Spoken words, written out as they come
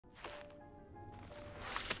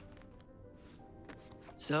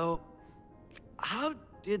So, how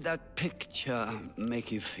did that picture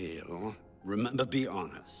make you feel? Remember, be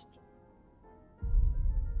honest.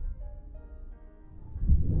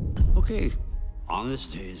 Okay,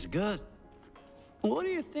 honesty is good. What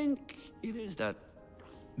do you think it is that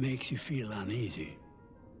makes you feel uneasy?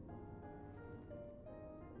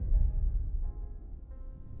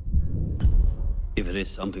 If it is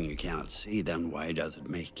something you cannot see, then why does it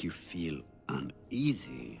make you feel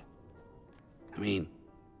uneasy? I mean,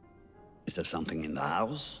 is there something in the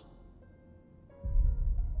house?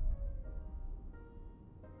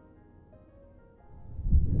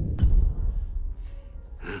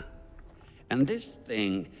 Huh? And this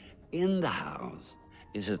thing in the house,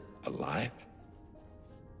 is it alive?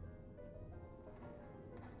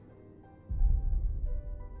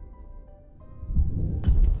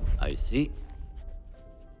 I see.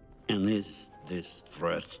 And is this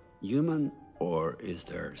threat human, or is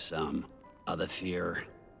there some other fear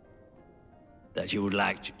that you would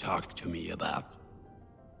like to talk to me about?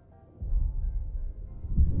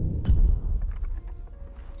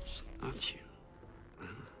 It's not you.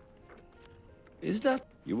 Is that?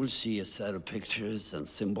 You will see a set of pictures and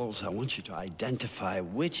symbols. I want you to identify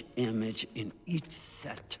which image in each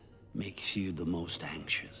set makes you the most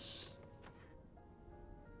anxious.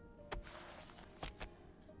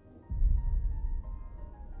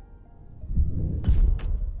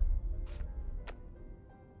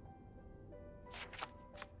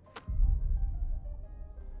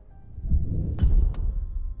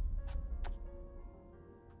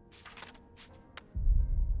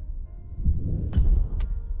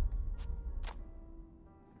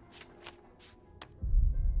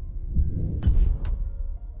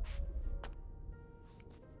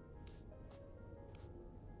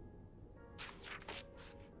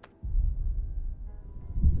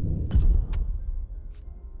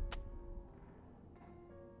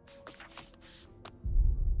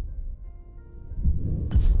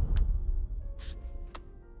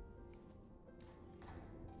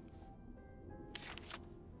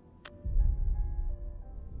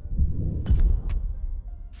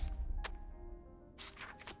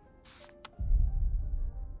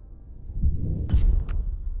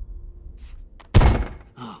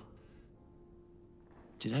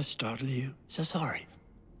 Did I startle you? So sorry.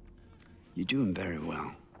 You're doing very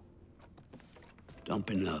well. Don't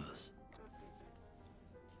be nervous.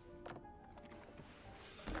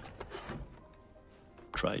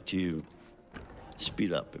 Try to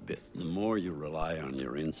speed up a bit. The more you rely on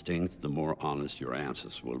your instincts, the more honest your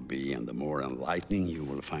answers will be, and the more enlightening you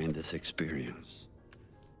will find this experience.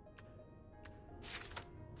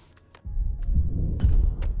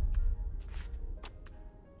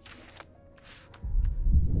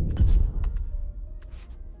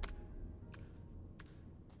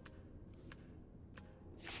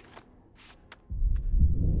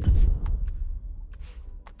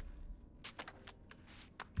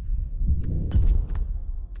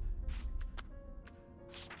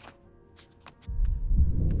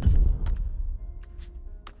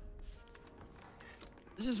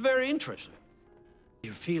 This is very interesting.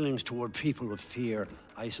 Your feelings toward people with fear,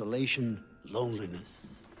 isolation,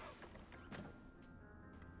 loneliness.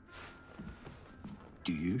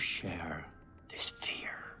 Do you share this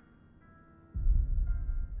fear?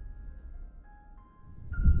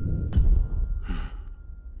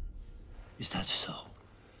 Is that so?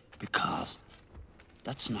 Because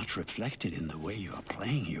that's not reflected in the way you are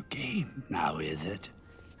playing your game, now is it?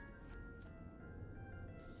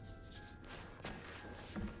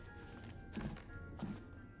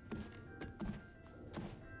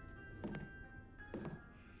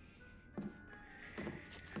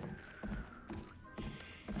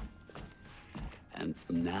 And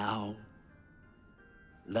now,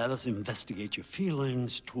 let us investigate your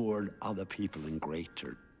feelings toward other people in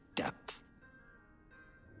greater depth.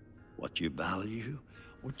 What you value,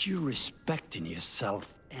 what you respect in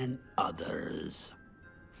yourself and others.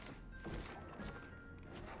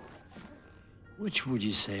 Which would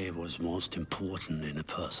you say was most important in a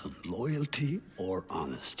person, loyalty or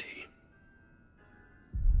honesty?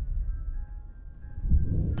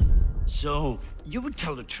 So, you would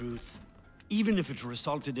tell the truth, even if it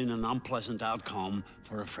resulted in an unpleasant outcome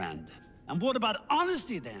for a friend. And what about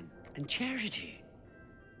honesty then? And charity?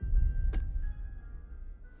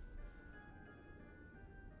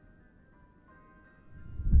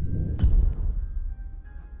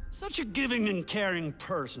 Such a giving and caring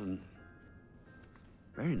person.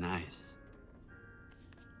 Very nice.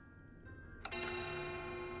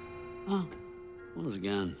 Oh, once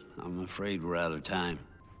again, I'm afraid we're out of time.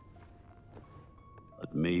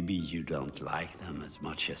 But maybe you don't like them as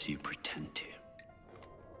much as you pretend to.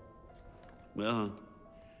 Well,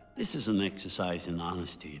 this is an exercise in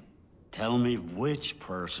honesty. Tell me which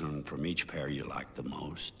person from each pair you like the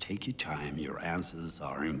most. Take your time, your answers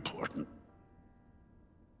are important.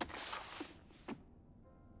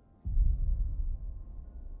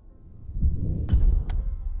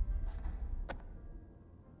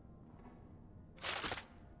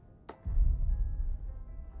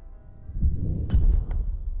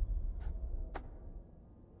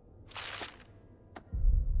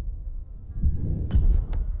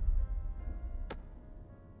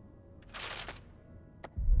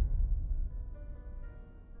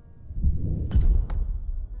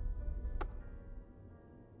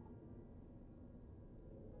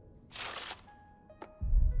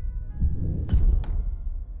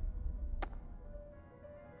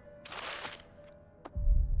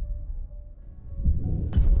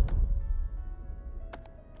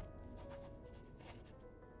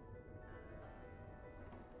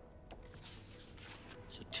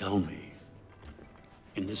 Tell me,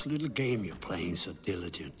 in this little game you're playing so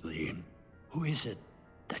diligently, who is it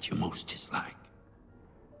that you most dislike?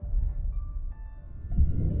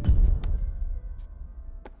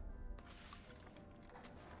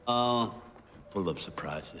 Oh, full of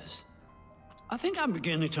surprises. I think I'm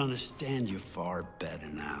beginning to understand you far better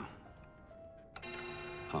now.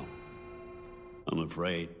 Oh, I'm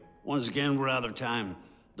afraid. Once again, we're out of time.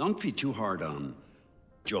 Don't be too hard on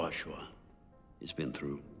Joshua. He's been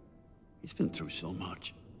through so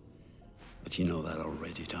much. But you know that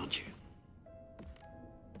already, don't you?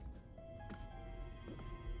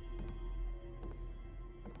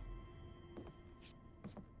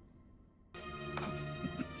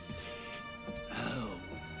 Oh.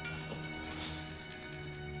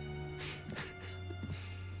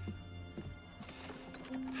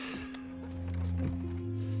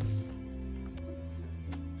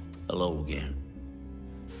 Hello again.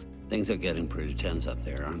 Things are getting pretty tense up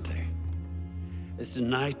there, aren't they? Is the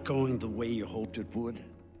night going the way you hoped it would?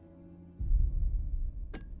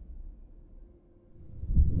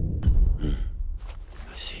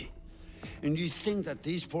 I see. And you think that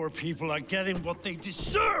these poor people are getting what they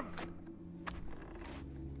deserve?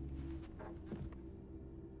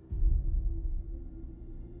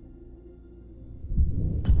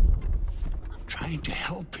 I'm trying to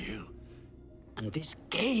help you. And this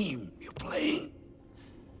game you're playing,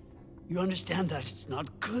 you understand that it's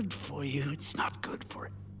not good for you. It's not good for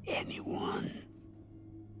anyone.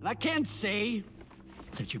 And I can't say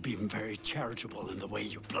that you're being very charitable in the way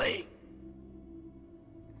you play.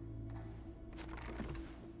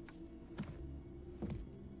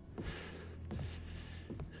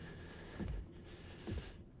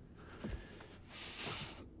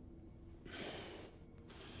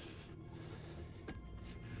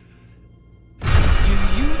 Do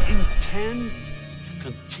you intend to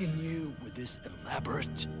continue with this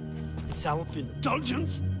elaborate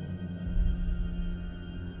self-indulgence?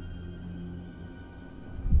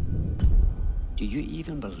 Do you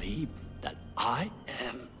even believe that I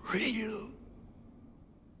am real?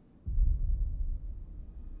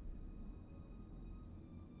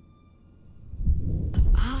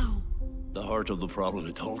 Ow. The heart of the problem,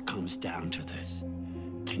 it all comes down to this.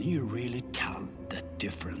 Can you really tell the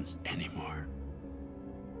difference anymore?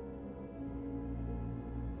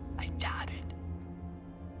 I doubt it.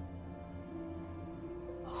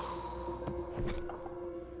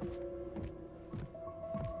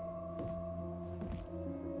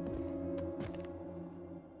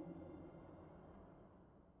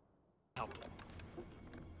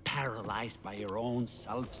 Paralyzed by your own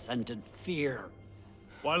self-centered fear,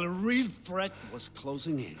 while a real threat was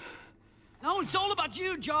closing in. No, it's all about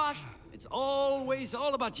you, Josh. It's always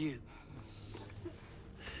all about you.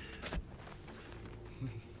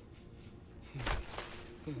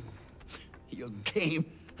 Your game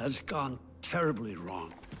has gone terribly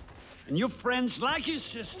wrong. And your friends, like your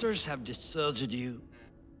sisters, have deserted you.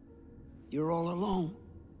 You're all alone.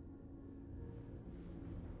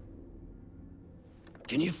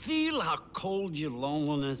 Can you feel how cold your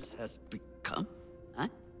loneliness has become? Huh?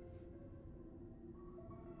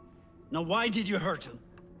 Now, why did you hurt him?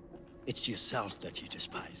 It's yourself that you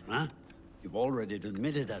despise, huh? You've already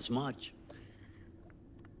admitted as much.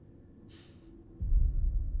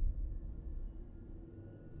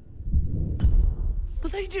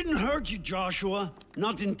 But they didn't hurt you, Joshua.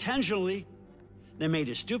 Not intentionally. They made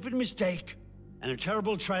a stupid mistake, and a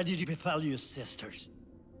terrible tragedy befell your sisters.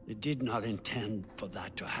 They did not intend for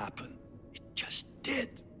that to happen. It just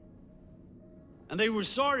did. And they were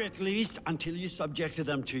sorry, at least, until you subjected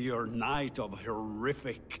them to your night of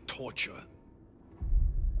horrific torture.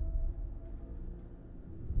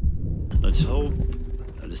 Let's hope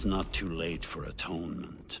that it's not too late for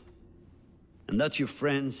atonement. And that your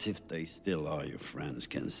friends, if they still are your friends,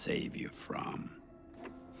 can save you from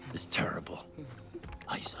this terrible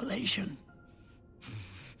isolation.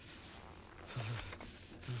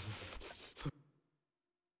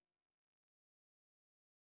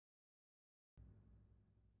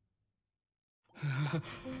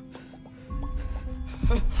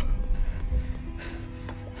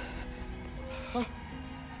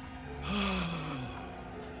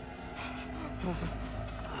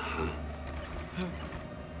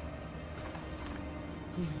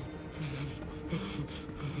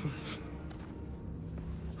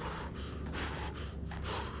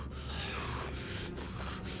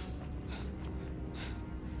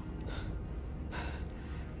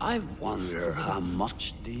 I wonder how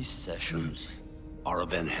much these sessions are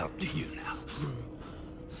of any help to you now. You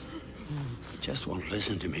just won't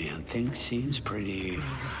listen to me, and things seems pretty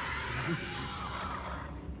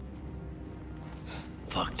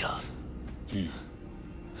fucked up.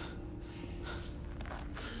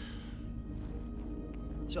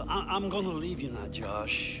 So I'm gonna leave you now,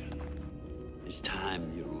 Josh. It's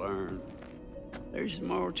time you learn. There's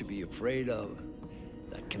more to be afraid of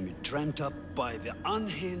that can be dreamt up by the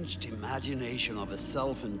unhinged imagination of a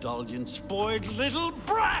self-indulgent, spoiled little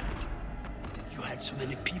brat! You had so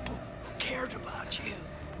many people who cared about you,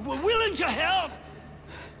 who were willing to help,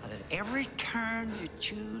 but at every turn you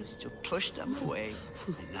choose to push them away,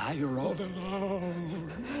 and now you're all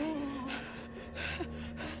alone.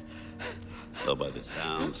 So by the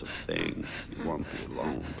sounds of things, you won't be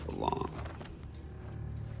alone for long.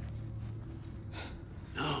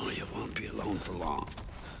 No, you won't be alone for long.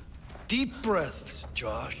 Deep breaths,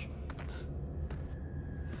 Josh.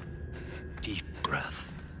 Deep breath.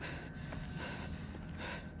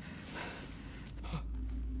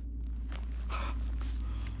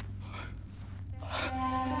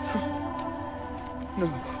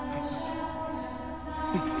 No.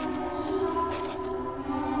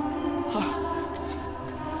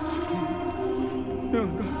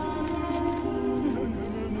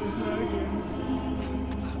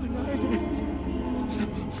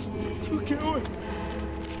 Get away!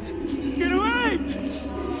 Get away!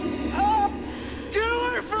 Oh! Get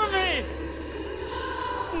away from me!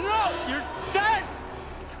 No! You're dead!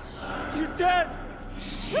 You're dead!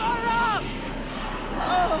 Shut up!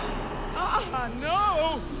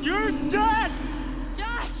 No! You're dead!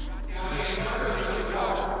 Josh! It's not really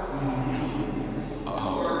Josh.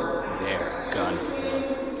 Oh, their gun.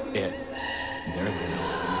 It. They're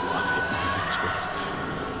gonna love it when it's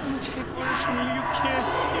ready. Take orders from me. You can't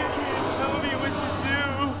tell me what to do.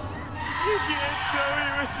 You can't tell me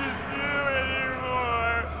what to do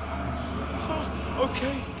anymore.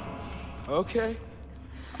 Okay.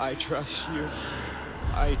 I trust you.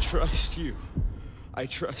 I trust you. I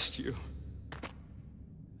trust you.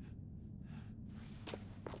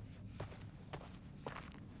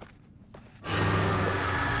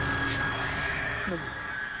 No.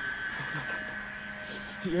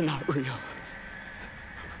 You're not real.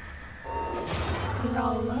 You're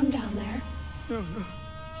all alone down there.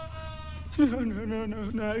 No,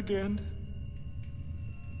 not again.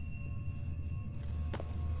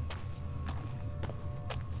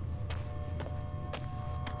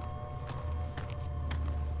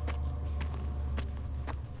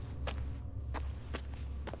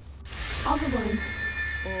 All alone.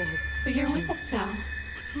 Oh. But you're with us now.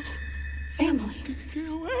 Family. Get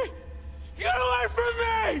away! Get away from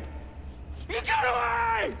me! Get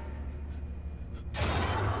away!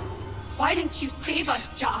 Why didn't you save us,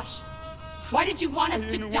 Josh? Why did you want us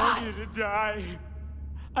to die? I didn't want you to die.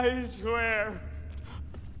 I swear.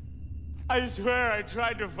 I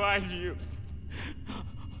tried to find you.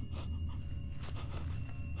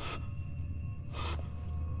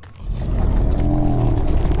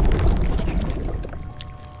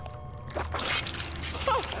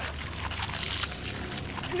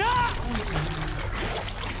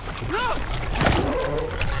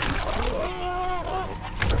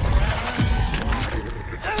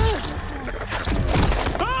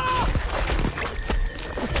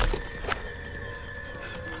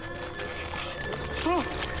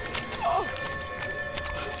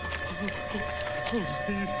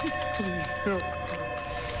 Please, no.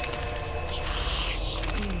 Josh.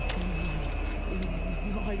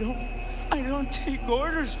 No, I don't take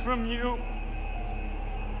orders from you.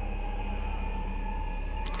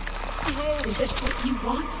 No. Is this what you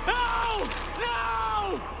want? No!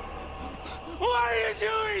 No! Why are you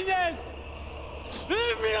doing this?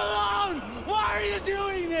 Leave me alone! Why are you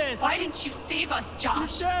doing this? Why didn't you save us,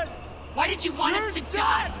 Josh? You're dead. Why did you want us to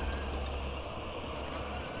die?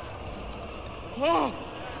 Oh!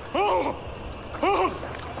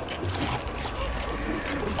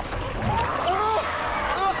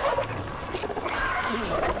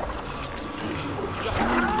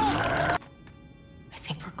 I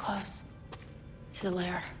think we're close to the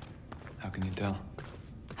lair. How can you tell?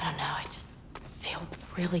 I don't know, I just feel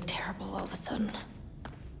really terrible all of a sudden.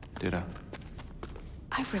 Ditto.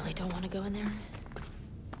 I really don't want to go in there.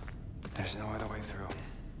 There's no other way through.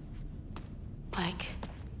 Mike,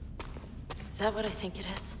 is that what I think it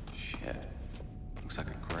is? Shit. Looks like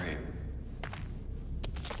a grave.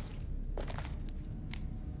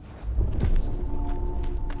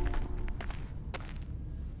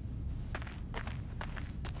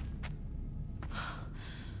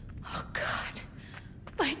 Oh, God.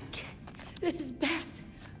 Mike, this is Beth.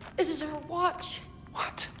 This is her watch.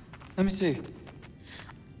 What? Let me see.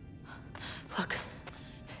 Look,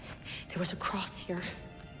 there was a cross here.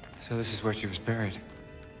 So this is where she was buried.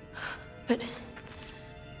 But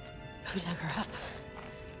who dug her up?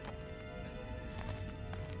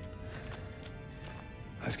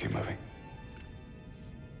 Let's keep moving.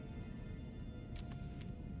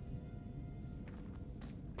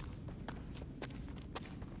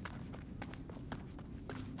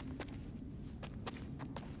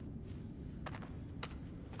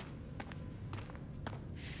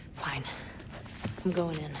 Fine. I'm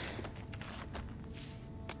going in.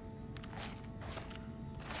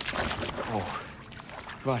 Oh.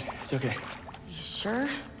 Come on, it's okay. You sure?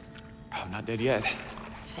 I'm not dead yet.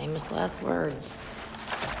 Famous last words.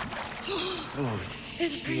 Oh,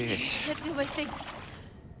 It's freezing. I can't feel my fingers.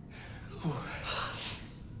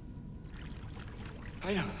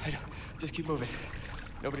 I know. Just keep moving.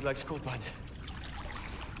 Nobody likes cold buns.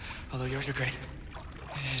 Although yours are great.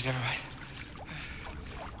 Never mind.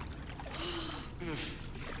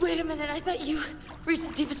 Wait a minute, I thought you reached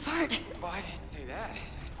the deepest part. Well, I didn't say that. I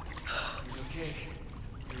said, it's okay.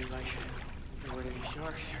 Maybe like, there weren't any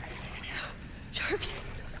sharks or anything in here. Sharks?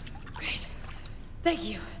 Great. Thank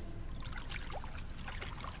you.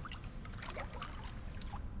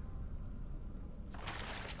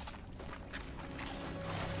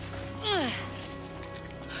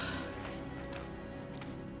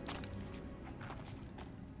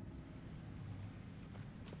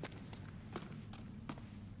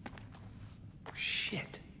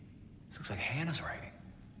 Shit. This looks like Hannah's writing.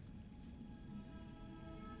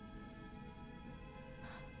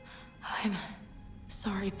 I'm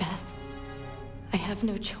sorry, Beth. I have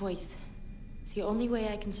no choice. It's the only way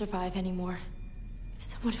I can survive anymore. If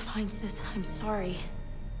someone finds this, I'm sorry.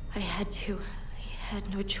 I had to. I had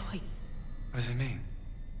no choice. What does it mean?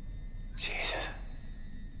 Jesus.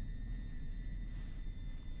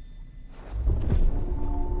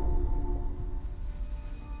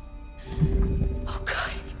 Oh,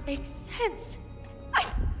 God, it makes sense. I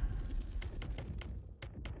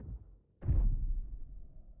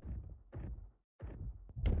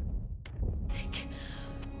think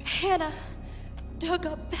Hannah dug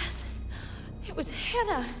up Beth. It was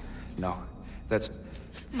Hannah. No, that's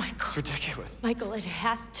Michael. ridiculous. Michael, it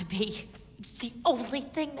has to be. It's the only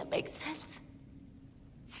thing that makes sense.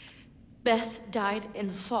 Beth died in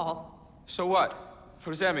the fall, So what?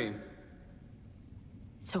 What does that mean?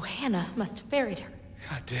 so Hannah must have buried her.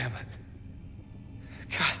 God damn it.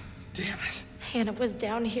 God damn it. Hannah was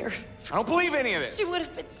down here. I don't believe any of this. She would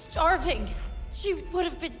have been starving. She would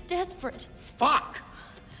have been desperate. Fuck!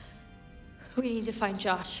 We need to find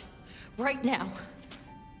Josh. Right now.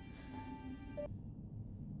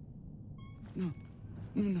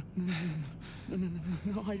 No,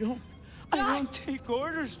 I don't. I don't take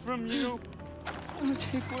orders from you. I don't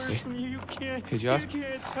take orders from you. You can't. Hey, Josh? You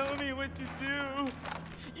can't tell me what to do.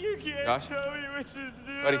 You can't Josh? tell me what to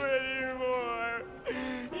do Buddy? anymore.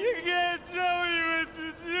 You can't tell me what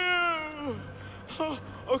to do. Oh,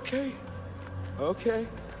 okay. Okay.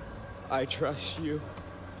 I trust you.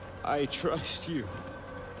 I trust you.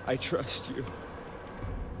 I trust you.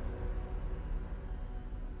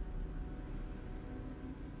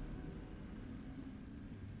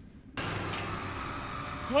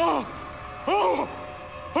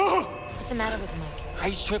 What's the matter with Mike?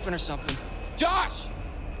 He's tripping or something. Josh!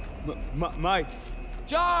 Mike,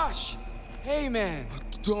 Josh! Hey, man.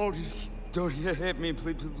 don't hit me,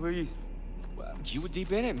 please. Well, you were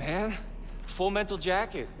deep in it, man. Full mental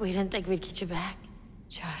jacket. We didn't think we'd get you back.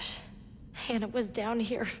 Josh, Hannah was down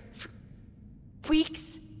here for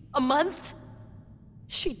weeks, a month.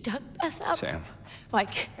 She dug Beth up. Sam.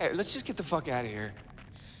 Mike, Hey, let's just get the fuck out of here.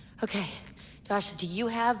 okay. Josh, do you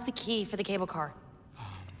have the key for the cable car?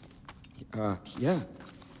 Yeah.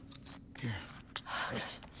 Oh, good.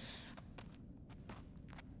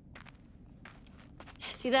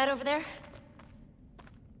 See that over there?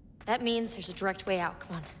 That means there's a direct way out.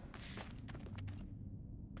 Come on.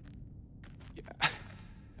 Yeah.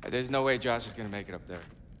 There's no way Josh is gonna make it up there.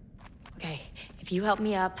 Okay, if you help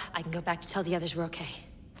me up, I can go back to tell the others we're okay.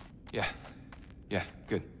 Yeah. Yeah,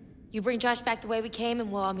 good. You bring Josh back the way we came, and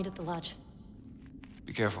we'll all meet at the lodge.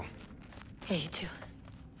 Be careful. Yeah, you too.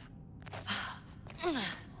 All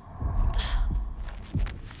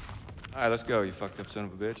right, let's go, you fucked up son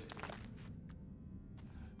of a bitch.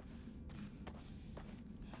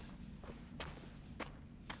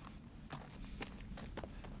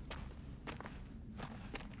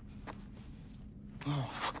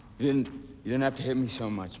 You didn't have to hit me so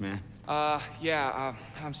much, man. Yeah,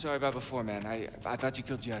 I'm sorry about before, man. I thought you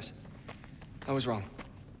killed Jess. I was wrong.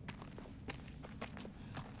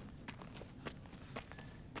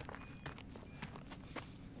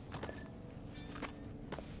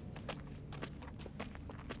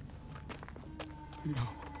 No.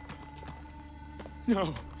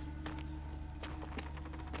 No.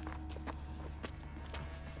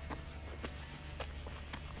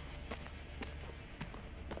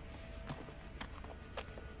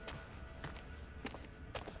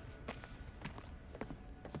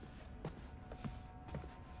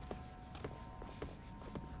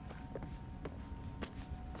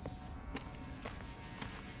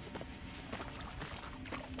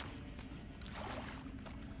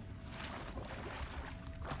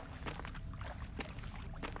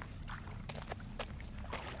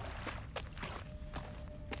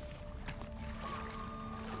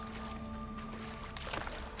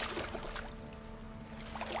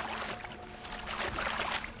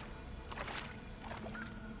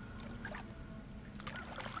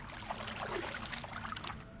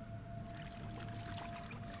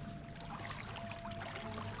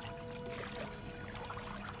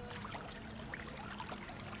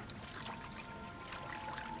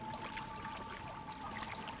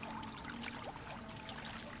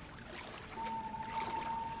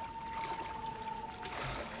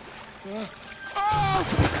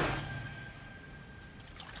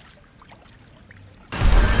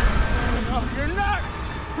 No, you're not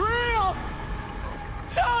real!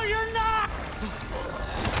 No, you're not!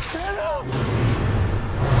 Hello!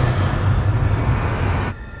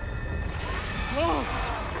 Oh!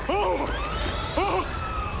 Oh! Oh!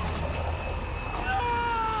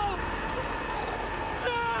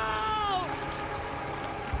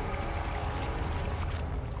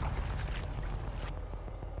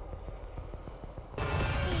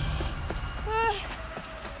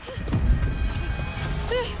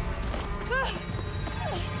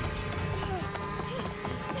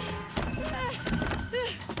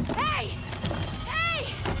 Hey! Hey!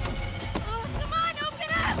 Oh, come on,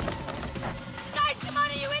 open up! Guys, come on,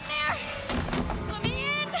 are you in there? Let me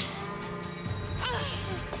in!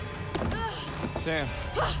 Sam.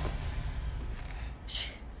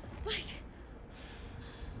 Mike.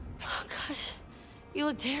 Oh, gosh. You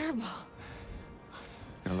look terrible.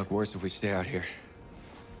 Gonna look worse if we stay out here.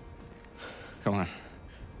 Come on.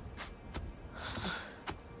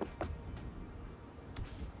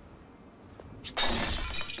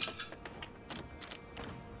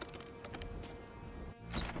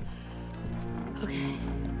 Okay.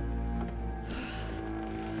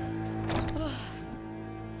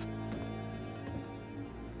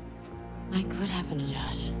 Mike, what happened to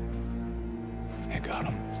Josh? I got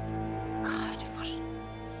him. God, what an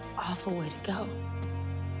awful way to go.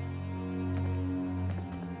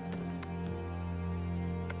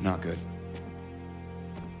 Not good.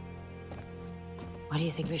 What do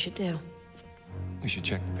you think we should do? We should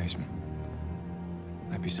check the basement.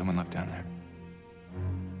 Might be someone left down there.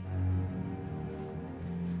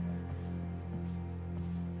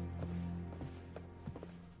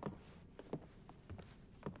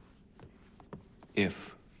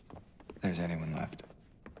 If there's anyone left,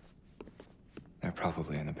 they're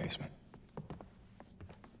probably in the basement.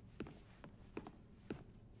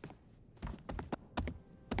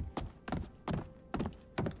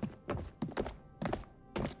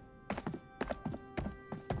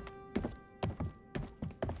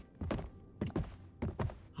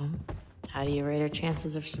 How do you rate our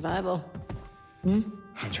chances of survival?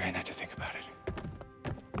 I'm trying not to think about it.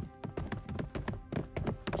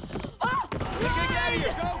 Get out of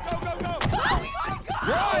here! Go, go, go, go! Go! We gotta go!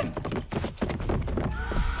 Run!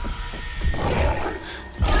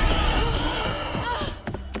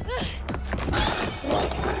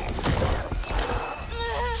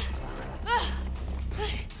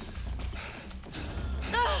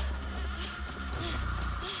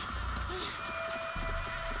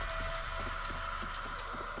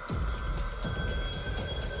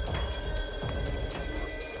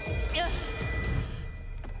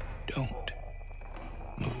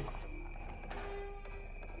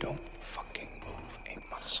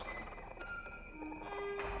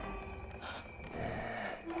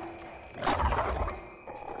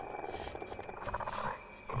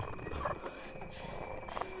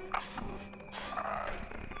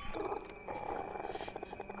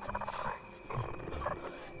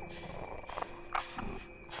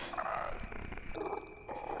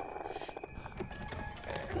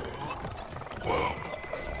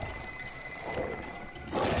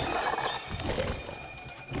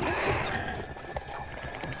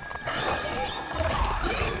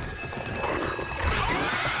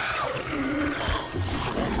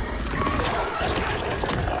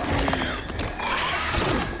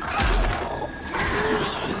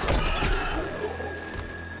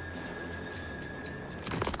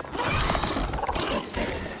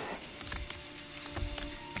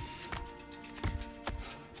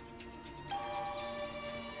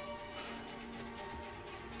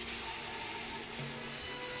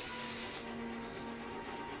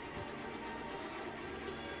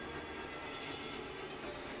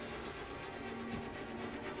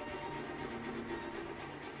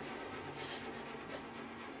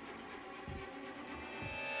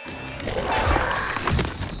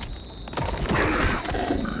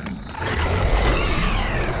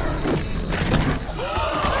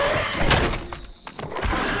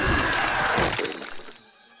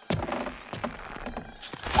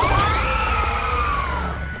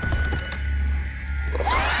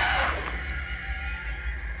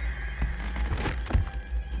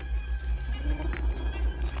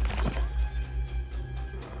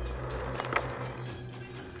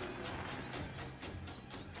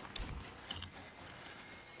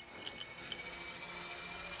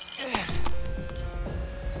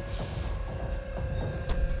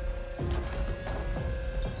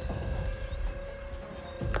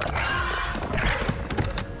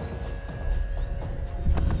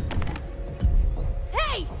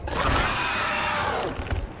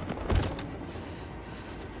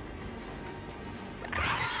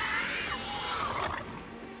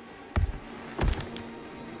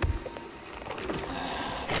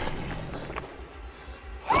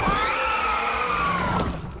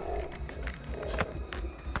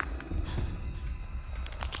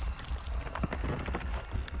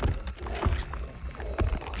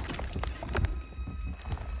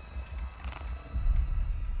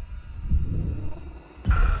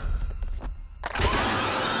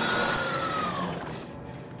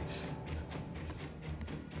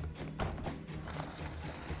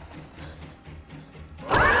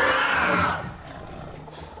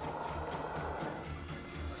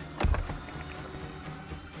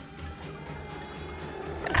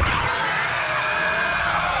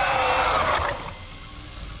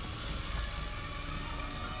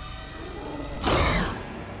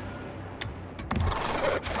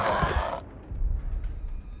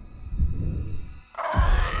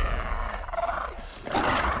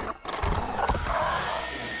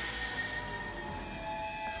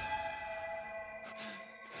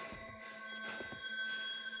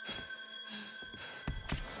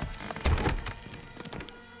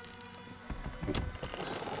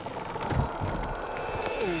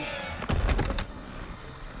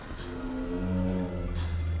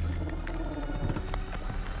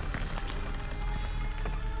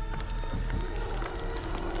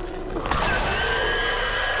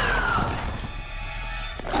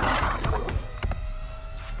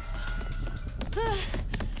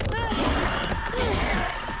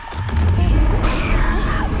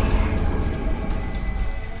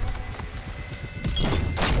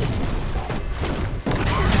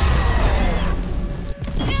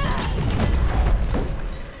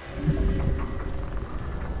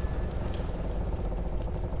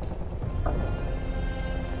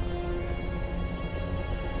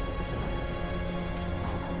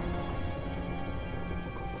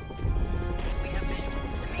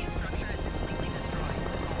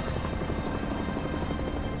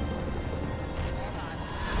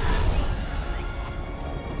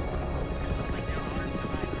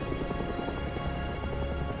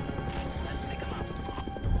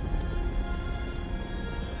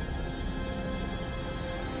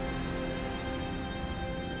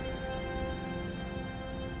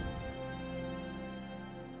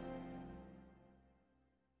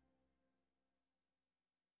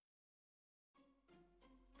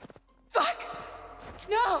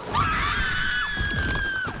 No!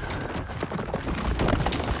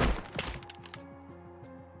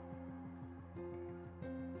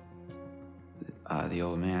 The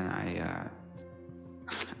old man,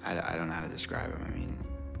 I don't know how to describe him. I mean...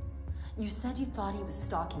 You said you thought he was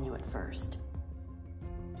stalking you at first.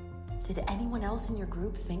 Did anyone else in your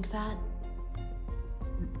group think that?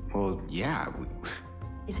 Well, yeah.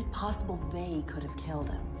 Is it possible they could have killed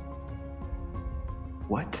him?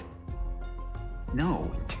 What? No.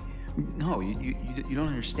 No, you don't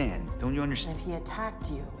understand. Don't you understand? If he attacked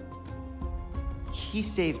you... He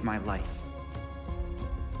saved my life.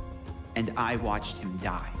 And I watched him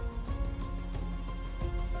die.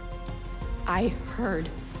 I heard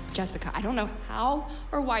Jessica. I don't know how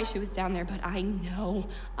or why she was down there, but I know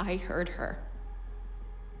I heard her.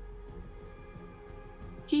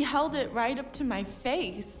 He held it right up to my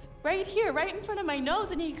face. Right here, right in front of my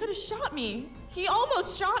nose, and he could have shot me. He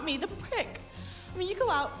almost shot me, the prick. I mean, you go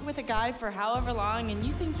out with a guy for however long and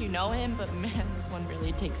you think you know him, but man, this one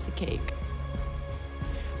really takes the cake.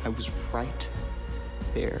 I was right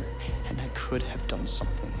there, and I could have done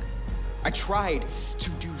something. I tried to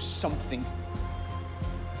do something.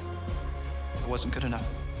 It wasn't good enough.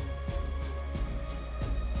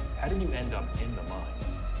 How did you end up in the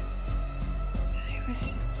mines? I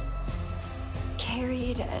was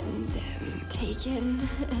carried and taken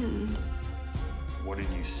and... What did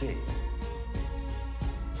you see?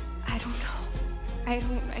 I don't know. I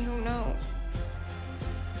don't know.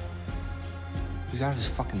 He's out of his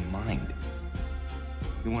fucking mind.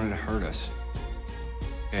 He wanted to hurt us.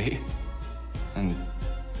 Okay? And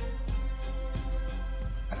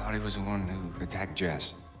I thought he was the one who attacked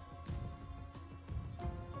Jess.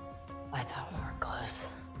 I thought we were close.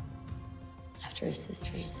 After his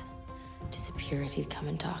sisters disappeared, he'd come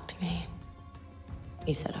and talk to me.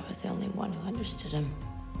 He said I was the only one who understood him.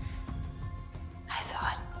 I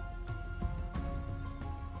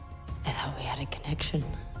thought we had a connection.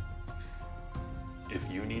 If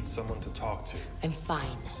you need someone to talk to... I'm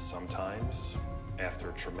fine. Sometimes, after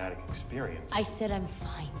a traumatic experience... I said I'm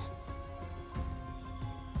fine.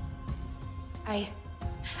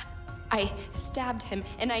 I stabbed him,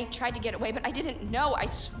 and I tried to get away, but I didn't know. I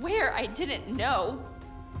swear I didn't know.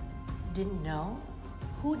 Didn't know?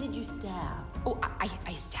 Who did you stab? Oh,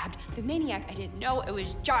 I stabbed the maniac. I didn't know it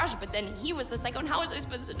was Josh, but then he was the psycho, and how was I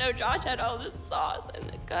supposed to know Josh had all this sauce and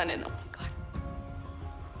the gun, and oh my God.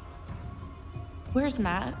 Where's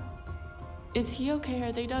Matt? Is he okay?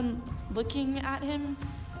 Are they done looking at him?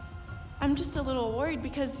 I'm just a little worried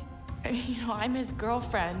because, you know, I'm his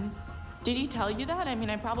girlfriend. Did he tell you that? I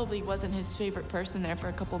mean, I probably wasn't his favorite person there for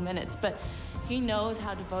a couple minutes, but he knows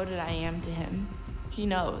how devoted I am to him. He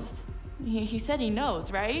knows. He said he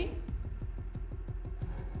knows, right?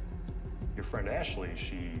 Your friend Ashley,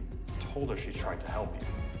 she told us she tried to help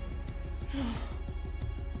you.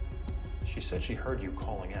 She said she heard you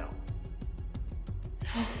calling out.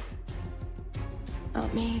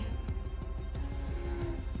 Not me.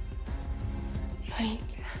 Mike.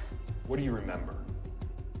 What do you remember?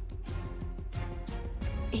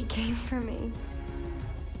 He came for me.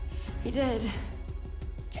 He did.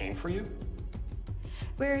 Came for you?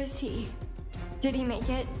 Where is he? Did he make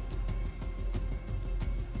it?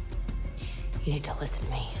 You need to listen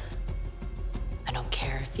to me. I don't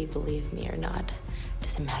care if you believe me or not.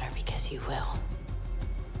 Doesn't matter because you will.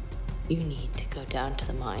 You need to go down to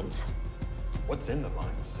the mines. What's in the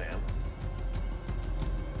mines, Sam?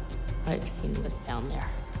 I've seen what's down there,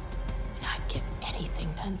 and I'd give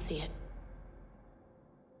anything to unsee it.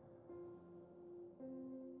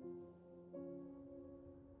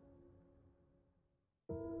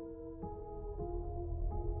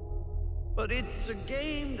 But it's a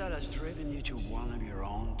game that has driven you to one of your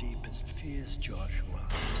own deepest fears, Joshua.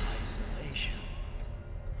 Isolation.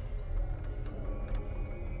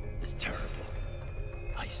 It's terrible.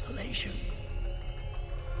 Isolation.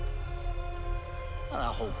 And I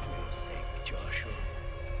hope for your sake, Joshua,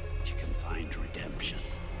 that you can find redemption.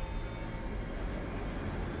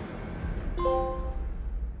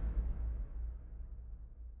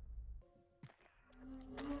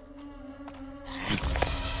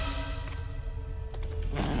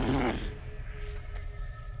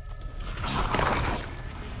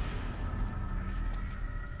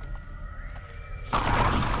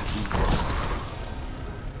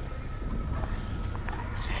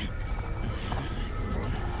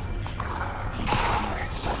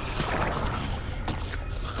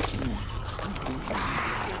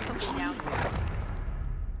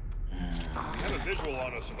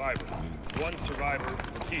 On a survivor. One survivor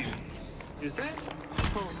repeated. Is that?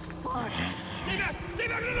 Oh, fuck. Stay back! Stay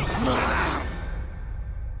back! No, no.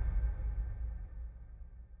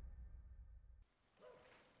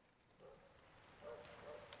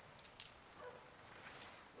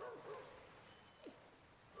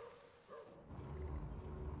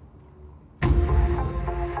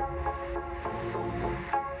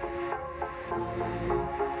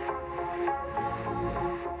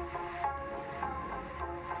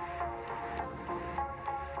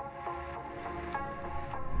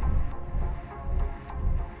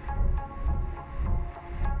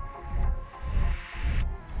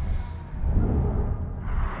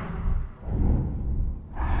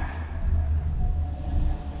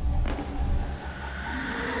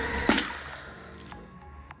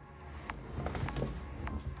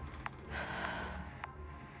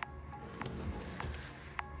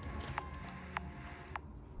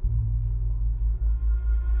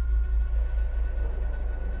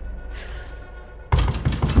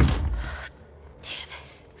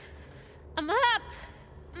 I'm hurt.